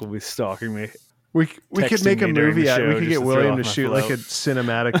 Zach will be stalking me. We could Texting make a me during movie. the We show could just get to throw William off to my shoot flow. like a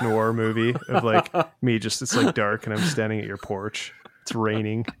cinematic noir movie of like me. Just it's like dark and I'm standing at your porch. It's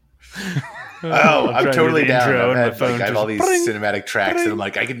raining. Oh, trying I'm to do totally the down. intro I've and my had, phone I have all just these cinematic tracks, and I'm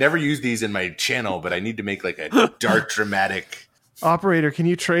like, I could never use these in my channel, but I need to make like a dark, dramatic. Operator, can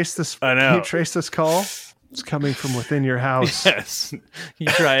you trace this? I know. Can you trace this call? It's coming from within your house. Yes. You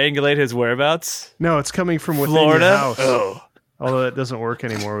triangulate his whereabouts. No, it's coming from within Florida. your house. Oh. Although that doesn't work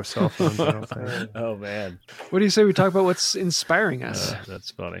anymore with cell phones, I don't think. Oh man, What do you say we talk about what's inspiring us?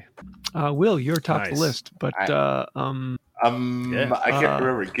 that's funny. Will, you're top of Nice. the list, but Yeah. I can't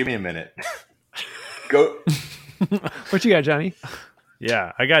remember. Give me a minute. Go. what you got, Johnny?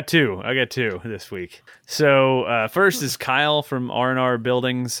 Yeah, I got two this week. So first is Kyle from R&R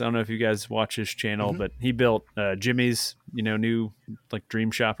Buildings. I don't know if you guys watch his channel, but he built Jimmy's, new like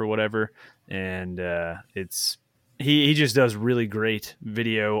dream shop or whatever, and it's he just does really great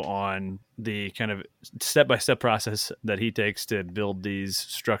video on the kind of step-by-step process that he takes to build these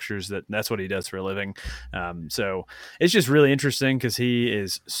structures. That's what he does for a living. So it's just really interesting because he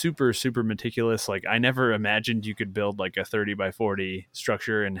is super, super meticulous. Like I never imagined you could build like a 30 by 40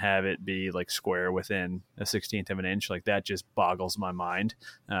 structure and have it be like square within a 16th of an inch. Like that just boggles my mind.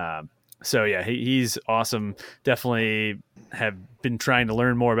 So yeah, he's awesome. Definitely have been trying to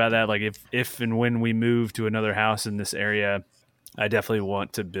learn more about that. Like if and when we move to another house in this area, I definitely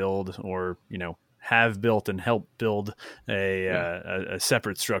want to build or, have built and help build a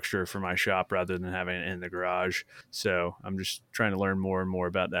separate structure for my shop rather than having it in the garage. So I'm just trying to learn more and more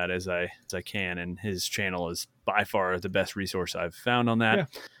about that as I can. And his channel is by far the best resource I've found on that. Yeah.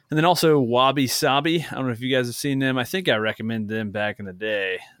 And then also Wabi Sabi. I don't know if you guys have seen them. I think I recommended them back in the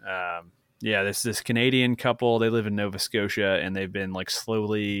day. Yeah, this Canadian couple, they live in Nova Scotia and they've been like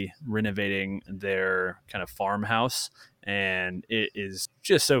slowly renovating their kind of farmhouse, and it is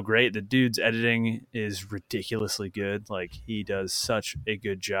just so great. The dude's editing is ridiculously good. Like he does such a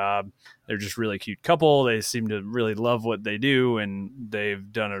good job. They're just really cute couple. They seem to really love what they do, and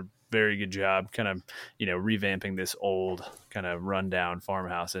they've done a very good job kind of, revamping this old kind of rundown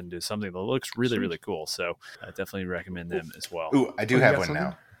farmhouse into something that looks really, really cool. So I definitely recommend them as well. Ooh, I do you have got one something?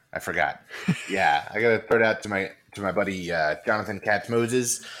 now. I forgot. Yeah, I gotta throw it out to my buddy Jonathan Katz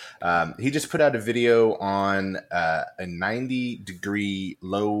Moses. He just put out a video on a 90-degree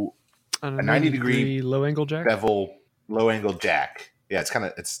On A 90-degree low angle jack. bevel low angle jack. Yeah, it's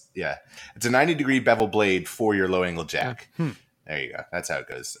a 90-degree bevel blade for your low angle jack. There you go. That's how it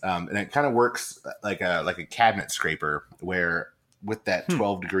goes. And it kind of works like a cabinet scraper, where with that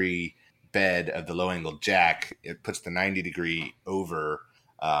 12-degree bed of the low angle jack, it puts the 90-degree over.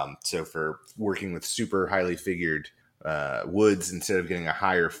 So for working with super highly figured woods, instead of getting a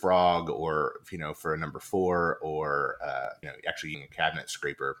higher frog, or for a number 4, or actually using a cabinet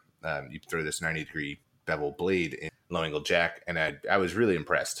scraper, you throw this 90-degree bevel blade in low angle jack, and I was really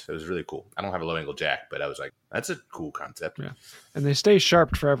impressed. It was really cool. I don't have a low angle jack, but I was like, that's a cool concept. Yeah. And they stay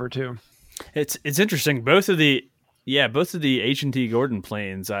sharp forever too. It's interesting. Both of the H&T Gordon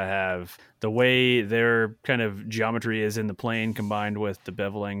planes I have, the way their kind of geometry is in the plane combined with the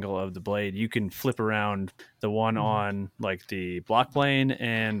bevel angle of the blade, you can flip around the one on like the block plane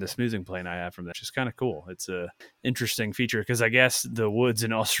and the smoothing plane I have from that, which is kind of cool. It's a interesting feature because I guess the woods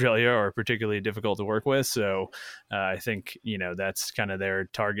in Australia are particularly difficult to work with. So I think, that's kind of their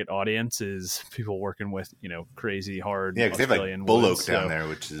target audience is people working with, crazy hard. Yeah, because they have like bull oak down there,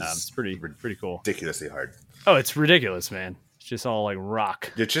 which is it's pretty cool. Ridiculously hard. Oh, it's ridiculous, man. It's just all like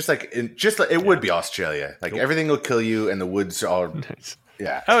rock. It's just like it would be Australia. Like everything will kill you, and the woods are Nice.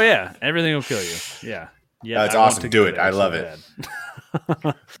 yeah. Oh yeah, everything will kill you. Yeah, yeah. It's awesome. Do it. I love it.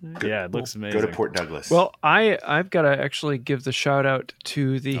 Yeah, it looks amazing. Go to Port Douglas. Well, I've got to actually give the shout out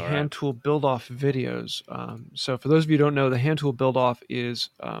to the hand tool build off videos. So for those of you who don't know, the hand tool build off is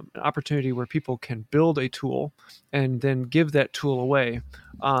an opportunity where people can build a tool and then give that tool away.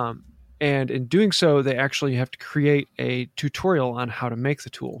 And in doing so, they actually have to create a tutorial on how to make the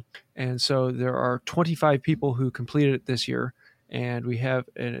tool. And so there are 25 people who completed it this year. And we have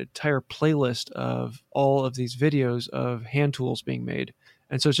an entire playlist of all of these videos of hand tools being made.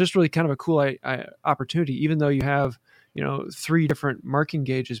 And so it's just really kind of a cool opportunity, even though you have, 3 different marking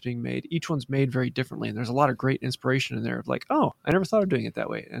gauges being made. Each one's made very differently. And there's a lot of great inspiration in there of like, oh, I never thought of doing it that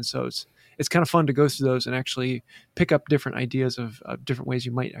way. And so it's kind of fun to go through those and actually pick up different ideas of different ways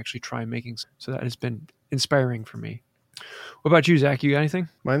you might actually try making. So that has been inspiring for me. What about you, Zach? You got anything?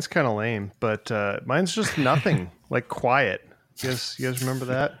 Mine's kind of lame, but mine's just nothing, like quiet. You guys remember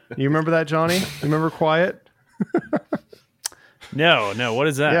that? You remember that, Johnny? You remember quiet? No. What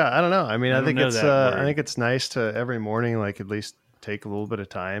is that? Yeah, I don't know. I mean, I think I think it's nice to every morning, like at least take a little bit of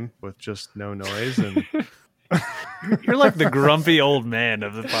time with just no noise. And You're like the grumpy old man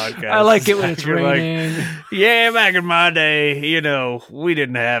of the podcast. I like it when it's You're raining. like, yeah, back in my day, we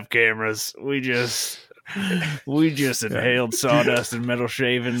didn't have cameras. We just inhaled sawdust and metal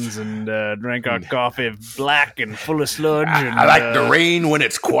shavings and drank our coffee black and full of sludge. And, I like the rain when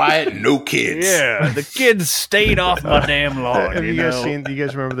it's quiet and no kids. Yeah, the kids stayed off my damn lawn. have you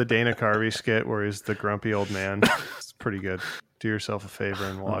guys remember the Dana Carvey skit where he's the grumpy old man? It's pretty good. Do yourself a favor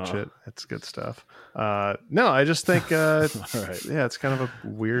and watch it. It's good stuff. No, I just think, right. yeah, it's kind of a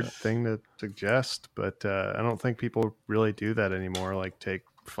weird thing to suggest, but I don't think people really do that anymore. Like take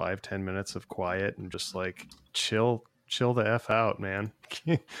 5-10 minutes of quiet and just like chill the F out, man.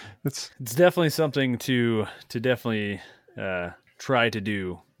 It's definitely something to definitely try to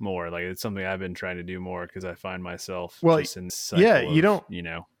do more. Like it's something I've been trying to do more because I find myself just in this cycle you don't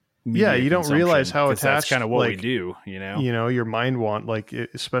you don't realize how attached that's kind of what we do, your mind want, like,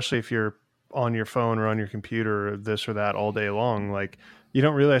 especially if you're on your phone or on your computer or this or that all day long, like you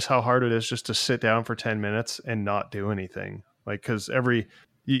don't realize how hard it is just to sit down for 10 minutes and not do anything. Like, cause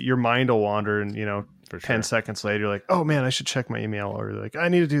your mind will wander and, for 10 seconds later, you're like, oh man, I should check my email, or like, I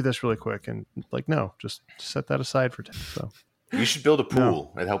need to do this really quick. And like, no, just set that aside for 10. So you should build a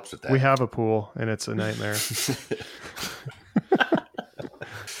pool. It helps with that. We have a pool and it's a nightmare.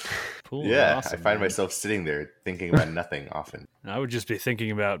 Cool, yeah, awesome, I find myself sitting there thinking about nothing often. I would just be thinking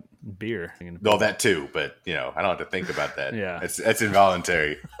about beer. Well, that too, but I don't have to think about that. Yeah, it's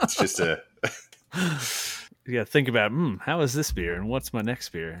involuntary. It's just a. You got to think about how is this beer and what's my next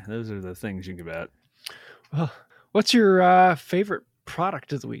beer. Those are the things you think about. Well, what's your favorite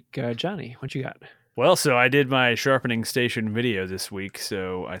product of the week, Johnny? What you got? Well, so I did my sharpening station video this week,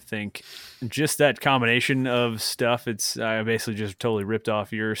 so I think just that combination of stuff, I basically just totally ripped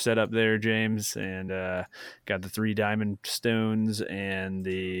off your setup there, James, and got the 3 diamond stones and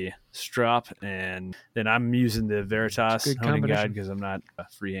the strop, and then I'm using the Veritas honing guide because I'm not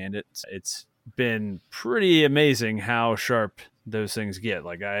freehanded. It's been pretty amazing how sharp those things get.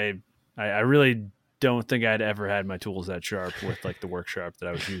 Like I really don't think I'd ever had my tools that sharp with like the work sharp that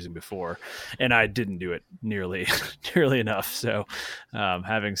I was using before, and I didn't do it nearly enough. So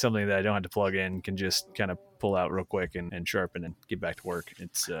having something that I don't have to plug in can just kind of pull out real quick and sharpen and get back to work.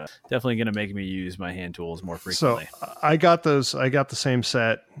 It's definitely going to make me use my hand tools more frequently. So I got the same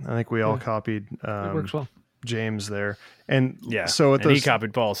set. I think we all copied. It works well. James there, and yeah, so he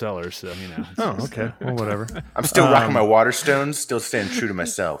copied Paul Sellers, so okay, well, whatever. I'm still rocking my Waterstones, still staying true to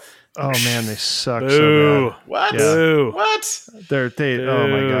myself. Oh man, they suck Boo. so bad. What? Yeah. What? Oh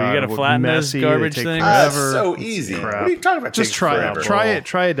my god, you gotta flatten those garbage things. So easy. Crap. What are you talking about? Just try it.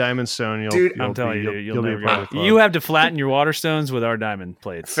 Try a diamond stone. I'm telling you, you'll never get it. You have to flatten your Waterstones with our diamond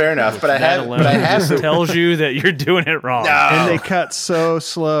plates. Fair enough, but I have to. Tells you that you're doing it wrong. No. And they cut so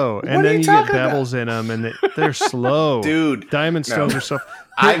slow, and then you get bevels in them, and they're slow. Dude, diamond stones are so.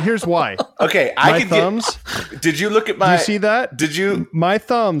 Here's why. Okay, My I can thumbs. Did you look at Do my? you see that? Did you? My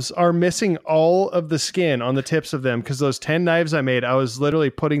thumbs are missing all of the skin on the tips of them because those 10 knives I made, I was literally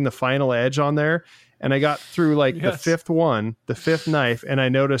putting the final edge on there, and I got through like the fifth knife, and I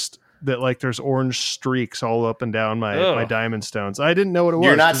noticed that like there's orange streaks all up and down my diamond stones. I didn't know what it was.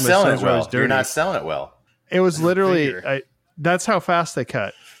 You're not 'cause my selling it stones were always well. You're dirty. not selling it well. It was literally, Figure. that's how fast they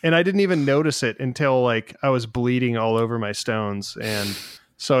cut. And I didn't even notice it until like I was bleeding all over my stones. And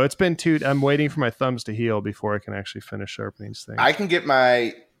so it's been I'm waiting for my thumbs to heal before I can actually finish sharpening these things. I can get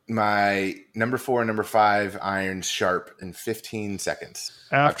my number 4 and number 5 irons sharp in 15 seconds.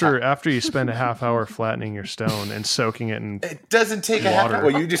 After you spend a half hour flattening your stone and soaking it in It doesn't take a half hour.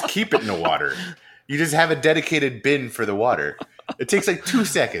 Well, you just keep it in the water. You just have a dedicated bin for the water. It takes like 2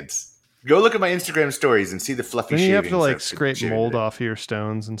 seconds. Go look at my Instagram stories and see the fluffy then shavings. you have to like of scrape shaving mold it. off of your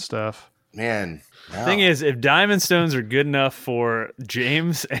stones and stuff. Man, no. Thing is, if diamond stones are good enough for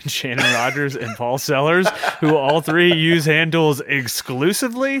James and Shannon Rogers and Paul Sellers, who all three use hand tools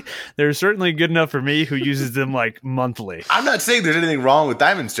exclusively, they're certainly good enough for me, who uses them like monthly. I'm not saying there's anything wrong with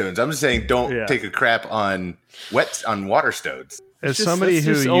diamond stones. I'm just saying don't Yeah. take a crap on water stones. As just- somebody that's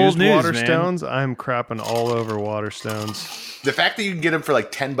who just used old news, water man. stones, I'm crapping all over water stones. The fact that you can get them for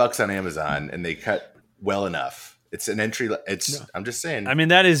like $10 on Amazon and they cut well enough. It's an entry. I'm just saying. I mean,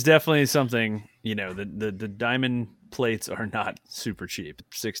 that is definitely something, the diamond plates are not super cheap.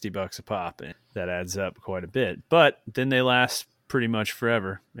 $60 a pop, and that adds up quite a bit. But then they last pretty much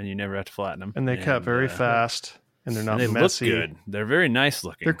forever, and you never have to flatten them. And they cut very fast, and they're not And they messy. look good. They're very nice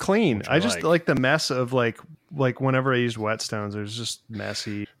looking. They're clean. which I just like. like the mess of like whenever I use whetstones, there's just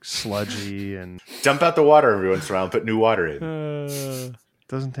messy, sludgy, and Dump out the water every once in a while and put new water in. it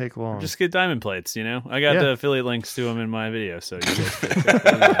doesn't take long. Just get diamond plates, I got Yeah. the affiliate links to them in my video, so you guys can check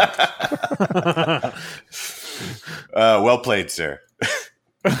those out. Well played, sir.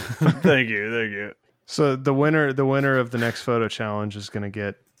 Thank you. So the winner of the next photo challenge is going to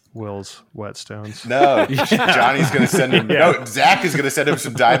get Will's whetstones. No, Johnny's going to send him. No, Zach is going to send him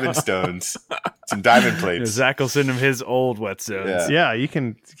some diamond stones, some diamond plates. Zach will send him his old whetstones. Yeah.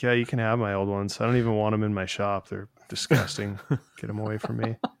 Yeah, you can have my old ones. I don't even want them in my shop. They're disgusting. Get them away from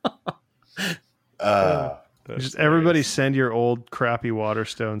me. Just everybody send your old crappy water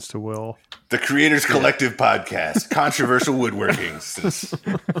stones to Will. The Creators Collective podcast, controversial woodworking since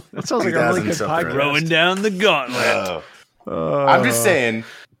That sounds like a really good 2000 something. podcast. Throwing down the gauntlet. I'm just saying,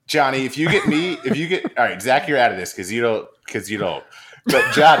 Johnny, all right, Zach, you're out of this because you don't.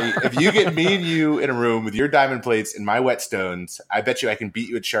 But Johnny, if you get me and you in a room with your diamond plates and my whetstones, I bet you I can beat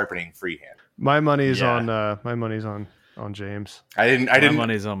you at sharpening freehand. My money's Yeah. on James. I didn't. My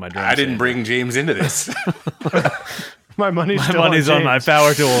money's on my drum I didn't sander. bring James into this. My money's My still money's on my James.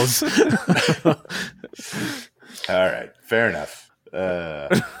 power tools. All right, fair enough. What are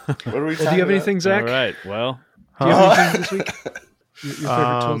we talking Well, do you have anything, Zach? All right. Well, Do you have anything this week? Your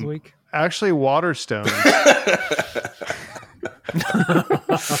favorite tool of the week? Actually, water stones.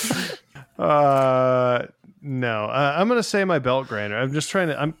 No, I'm gonna say my belt grinder. I'm just trying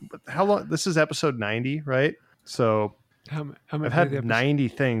to. How long? This is episode 90, right? So How many I've of the had episodes- 90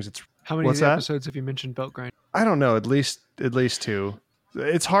 things. It's How many what's of the that? episodes have you mentioned belt grind? I don't know. At least 2.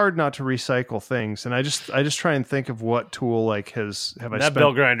 It's hard not to recycle things, and I just try and think of what tool like have I that spent.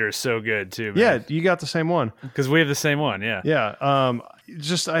 belt grinder is so good too. Yeah, you got the same one. because we have the same one. Yeah. Yeah. I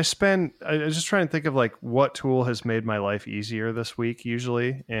just try and think of like what tool has made my life easier this week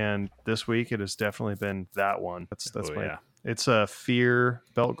usually, and this week it has definitely been that one. That's Oh, my. yeah. It's a Fear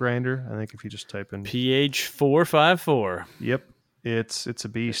belt grinder. I think if you just type in, PH454. yep, it's a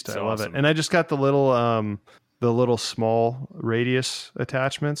beast. It's I love awesome. it, and I just got the little small radius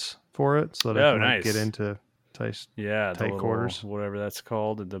attachments for it, so that I Oh, can like, nice. get into tight. Yeah, the Tight little, quarters. whatever that's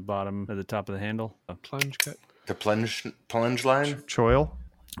called, at the bottom, at the top of the handle. Plunge cut. The plunge line. Choil.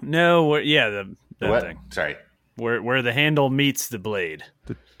 No, that What? thing Sorry, where the handle meets the blade.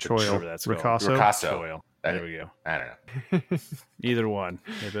 The Whatever choil. that's called. Ricasso. Ricasso. Coil. There we go. I don't know. Either one.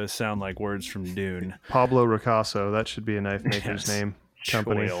 They both sound like words from Dune. Pablo Ricasso. That should be a knife maker's Yes. name.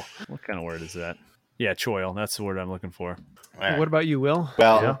 Company. Choil. What kind of word is that? Yeah, choil. That's the word I'm looking for. All right. What about you, Will?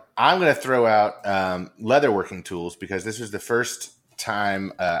 Well, Yeah. I'm going to throw out leatherworking tools because this was the first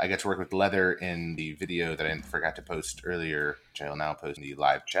time I got to work with leather in the video that I forgot to post earlier, which I will now post in the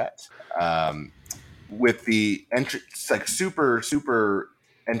live chat. With the entry, it's like super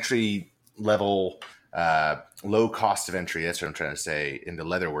entry level, low cost of entry. That's what I'm trying to say into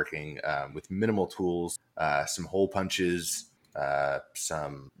leatherworking with minimal tools, some hole punches,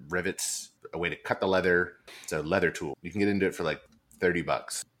 some rivets, a way to cut the leather. It's a leather tool. You can get into it for like $30,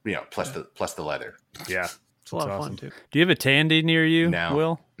 plus the leather. Yeah. It's a lot That's of awesome. fun too. Do you have a Tandy near you, No.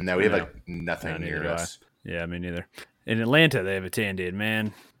 Will? No, we have No. like nothing No, near neither do us. Yeah, me neither. In Atlanta, they have a Tandy, and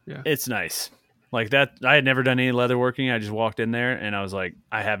man, Yeah. it's nice. Like that, I had never done any leather working. I just walked in there, and I was like,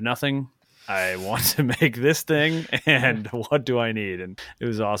 I have nothing. I want to make this thing, and what do I need? And it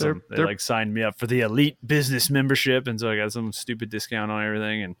was awesome. They They're- like signed me up for the elite business membership, and so I got some stupid discount on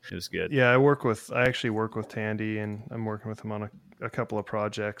everything, and it was good. Yeah, I actually work with Tandy, and I'm working with him on a couple of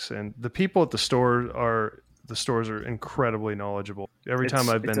projects. And the people at the stores are incredibly knowledgeable. Every time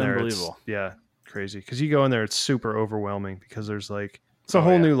I've been it's there, unbelievable. yeah, crazy. Because you go in there, it's super overwhelming because there's like it's a Oh,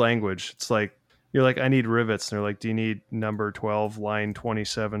 whole yeah. new language. It's like you're like, I need rivets, and they're like, do you need number 12 line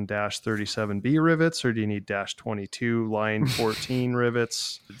 27-37B rivets, or do you need -22 line 14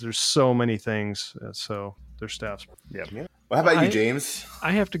 rivets? There's so many things. So their staff's Well, how about you, I- James?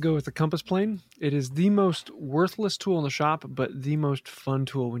 I have to go with the compass plane. It is the most worthless tool in the shop, but the most fun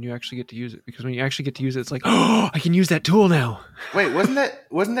tool when you actually get to use it. Because when you actually get to use it, it's like, oh, I can use that tool now. Wait, wasn't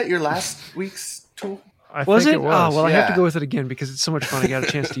that your last week's tool? I Was think it? it was. Oh, well, I have to yeah. go with it again because it's so much fun. I got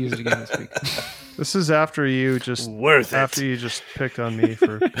a chance to use it again this week. This is after you just Worth it. after you just picked on me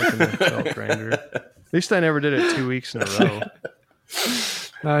for picking the belt grinder. At least I never did it 2 weeks in a row.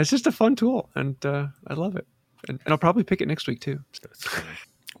 It's just a fun tool, and I love it. And I'll probably pick it next week too.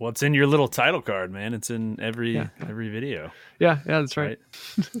 Well, it's in your little title card, man. It's in every Yeah. video, Yeah, that's right.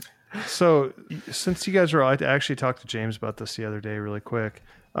 So since you guys I actually talked to James about this the other day really quick.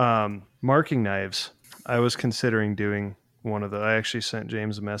 Marking knives. I was considering doing one of the. I actually sent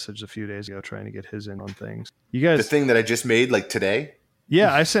James a message a few days ago trying to get his in on things. You The guys, thing that I just made like today?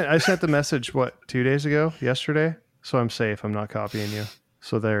 yeah, I sent the message 2 days ago, yesterday. So I'm safe. I'm not copying you.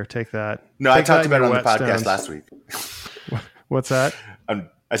 So there, take that. No, I Take talked that about it in on the your podcast whetstones. last week. What's that?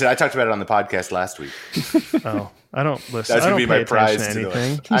 I said I talked about it on the podcast last week. Oh, I don't listen. That's I gonna don't be my pay prize attention to to the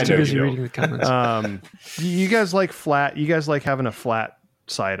anything. I He's too know busy you reading the comments. You guys like flat. You guys like having a flat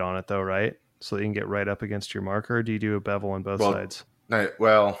side on it, though, right? So that you can get right up against your marker. Or do you do a bevel on both Well, sides? No,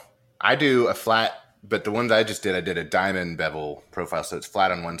 well, I do a flat, but the ones I did a diamond bevel profile, so it's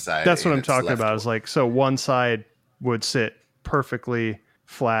flat on one side. That's what and I'm it's talking left about. Is like so one side would sit perfectly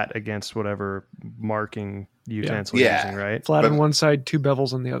flat against whatever marking utensil you're Yeah. using, right? Flat on but- one side, 2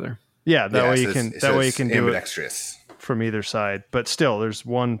 bevels on the other. Yeah, that Yeah, way so you it's- can so you it's can do it ambidextrous. from either side. But still, there's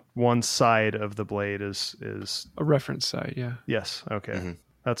one side of the blade is A reference side, yeah. yes, okay, Mm-hmm.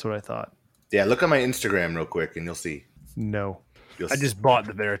 that's what I thought. Yeah, look on my Instagram real quick, and you'll see. No, I just bought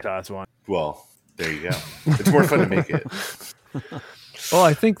the Veritas one. Well, there you go. It's more fun to make it. Well,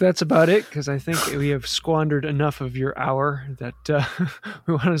 I think that's about it because I think we have squandered enough of your hour that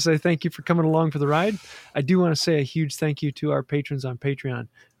we want to say thank you for coming along for the ride. I do want to say a huge thank you to our patrons on Patreon.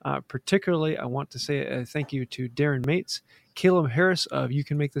 Particularly, I want to say a thank you to Darren Mates, Caleb Harris of You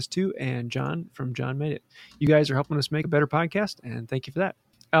Can Make This Too, and John from John Made It. You guys are helping us make a better podcast, and thank you for that.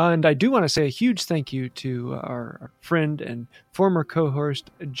 And I do want to say a huge thank you to our friend and former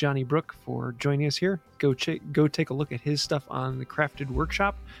co-host Johnny Brook for joining us here. Go take a look at his stuff on the Crafted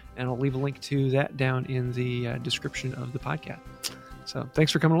Workshop, and I'll leave a link to that down in the description of the podcast. So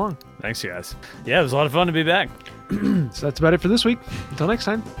thanks for coming along. Thanks, you guys. Yeah, it was a lot of fun to be back. So that's about it for this week. Until next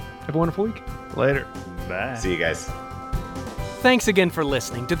time, have a wonderful week. later. Bye. See you guys. Thanks again for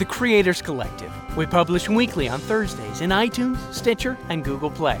listening to the Creators Collective. We publish weekly on Thursdays in iTunes, Stitcher, and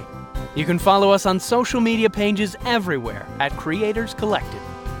Google Play. You can follow us on social media pages everywhere at Creators Collective.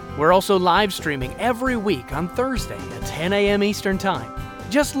 We're also live streaming every week on Thursday at 10 a.m. Eastern Time.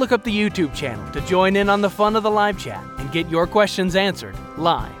 Just look up the YouTube channel to join in on the fun of the live chat and get your questions answered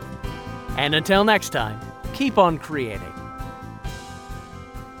live. And until next time, keep on creating.